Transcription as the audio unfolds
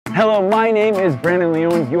Hello, my name is Brandon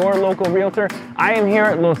Leon, your local realtor. I am here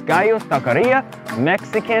at Los Gallos Taqueria,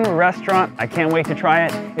 Mexican restaurant. I can't wait to try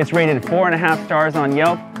it. It's rated 4.5 stars on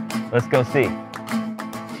Yelp. Let's go see.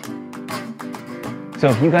 So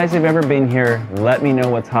if you guys have ever been here, let me know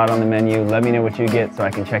what's hot on the menu. Let me know what you get so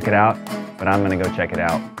I can check it out. But I'm gonna go check it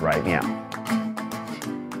out right now.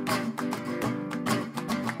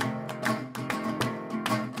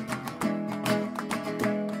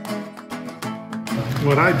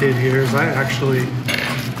 What I did here is I actually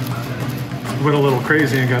went a little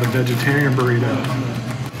crazy and got a vegetarian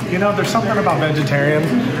burrito. You know, there's something about vegetarian.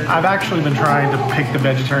 I've actually been trying to pick the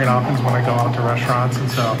vegetarian options when I go out to restaurants, and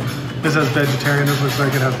so this has vegetarian. This looks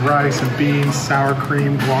like it has rice and beans, sour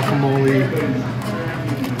cream, guacamole.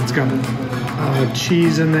 It's got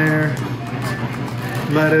cheese in there,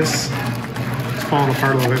 lettuce. It's falling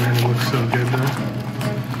apart a little bit and it looks so good though.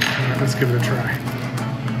 All right, let's give it a try.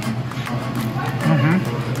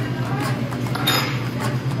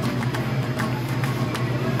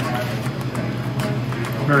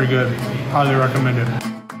 Very good. Highly recommended.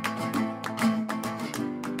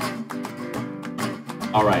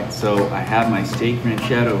 All right, so I have my steak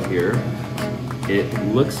ranchero here. It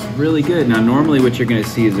looks really good. Now, normally what you're gonna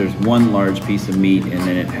see is there's one large piece of meat and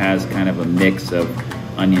then it has kind of a mix of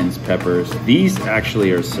onions, peppers. These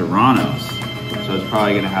actually are serranos, so it's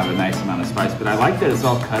probably gonna have a nice amount of spice, but I like that it's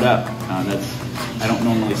all cut up. I don't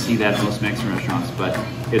normally see that at most Mexican restaurants, but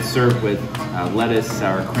it's served with lettuce,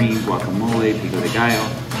 sour cream, guacamole, pico de gallo,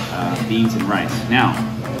 beans and rice. Now,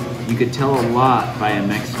 you could tell a lot by a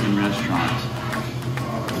Mexican restaurant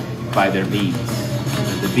by their beans.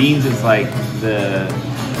 The beans is like the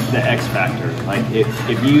X factor. Like if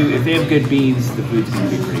they have good beans, the food's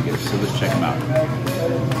gonna be pretty good. So let's check them out.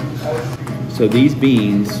 So these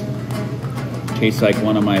beans taste like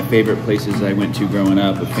one of my favorite places I went to growing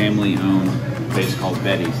up, a family-owned place called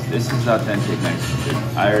Betty's. This is authentic Mexican food.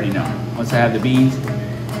 I already know. Once I have the beans,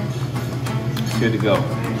 it's good to go.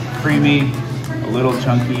 Creamy, a little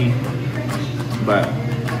chunky, but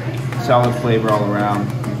solid flavor all around.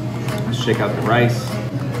 Let's check out the rice.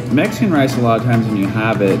 Mexican rice, a lot of times when you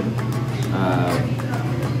have it,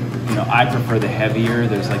 you know, I prefer the heavier.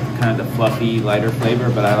 There's like kind of the fluffy, lighter flavor,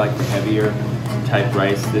 but I like the heavier type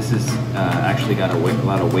rice. This is actually got a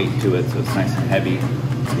lot of weight to it, so it's nice and heavy.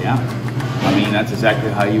 Yeah, I mean, that's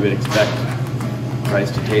exactly how you would expect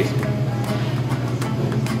rice to taste.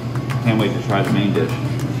 Can't wait to try the main dish.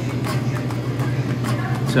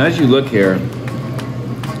 So as you look here,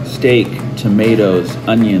 steak, tomatoes,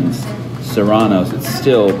 onions, serranos, it's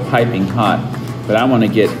still piping hot, but I want to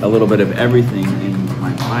get a little bit of everything in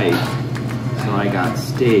my bite. So I got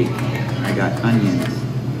steak, I got onions,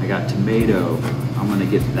 I got tomato, I'm gonna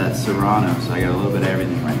get that serrano, so I got a little bit of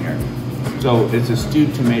everything right here. So it's a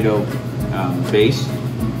stewed tomato base.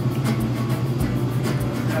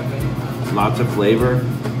 Lots of flavor.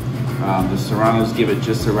 The serranos give it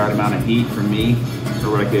just the right amount of heat for me, for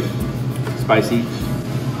what I get spicy.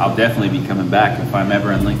 I'll definitely be coming back. If I'm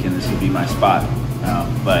ever in Lincoln, this would be my spot.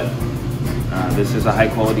 But this is a high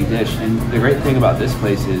quality dish. And the great thing about this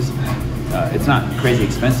place is it's not crazy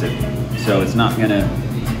expensive. So it's not gonna,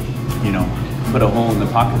 you know, put a hole in the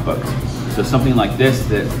pocketbook. So something like this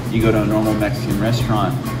that you go to a normal Mexican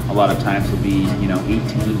restaurant, a lot of times will be, you know,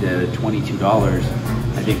 $18 to $22.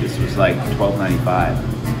 I think this was like $12.95.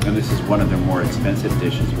 And this is one of their more expensive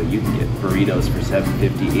dishes, but you can get burritos for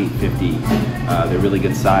 $7.50, $8.50. They're really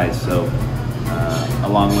good size. So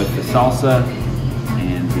along with the salsa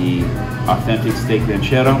and the authentic steak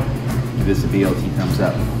ranchero, this is a BLT thumbs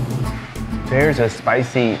up. There's a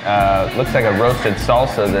spicy, looks like a roasted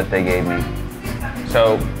salsa that they gave me.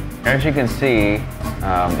 So as you can see,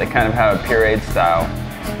 they kind of have a pureed style.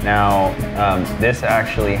 Now, this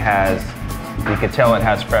actually has, you can tell it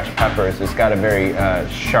has fresh peppers. It's got a very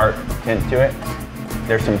sharp tint to it.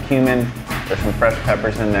 There's some cumin, there's some fresh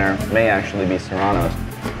peppers in there. May actually be serranos.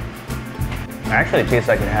 Actually, it tastes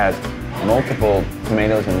like it has multiple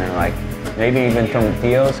tomatoes in there, like maybe even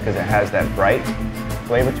tomatillos, because it has that bright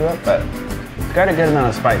flavor to it, but it's got a good amount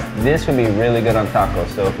of spice. This would be really good on tacos.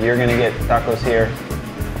 So if you're gonna get tacos here,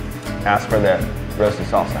 ask for the roasted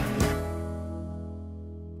salsa.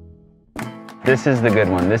 This is the good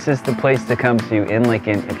one. This is the place to come to in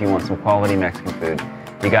Lincoln if you want some quality Mexican food.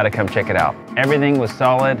 You gotta come check it out. Everything was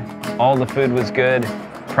solid, all the food was good,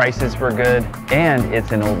 prices were good, and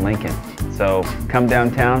it's in Old Lincoln. So come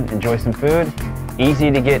downtown, enjoy some food.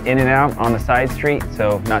 Easy to get in and out on the side street,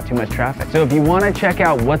 so not too much traffic. So if you wanna check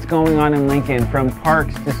out what's going on in Lincoln, from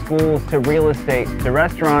parks to schools to real estate to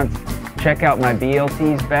restaurants, check out my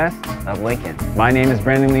BLT's Best of Lincoln. My name is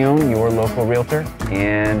Brandon Leon, your local realtor,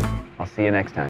 and I'll see you next time.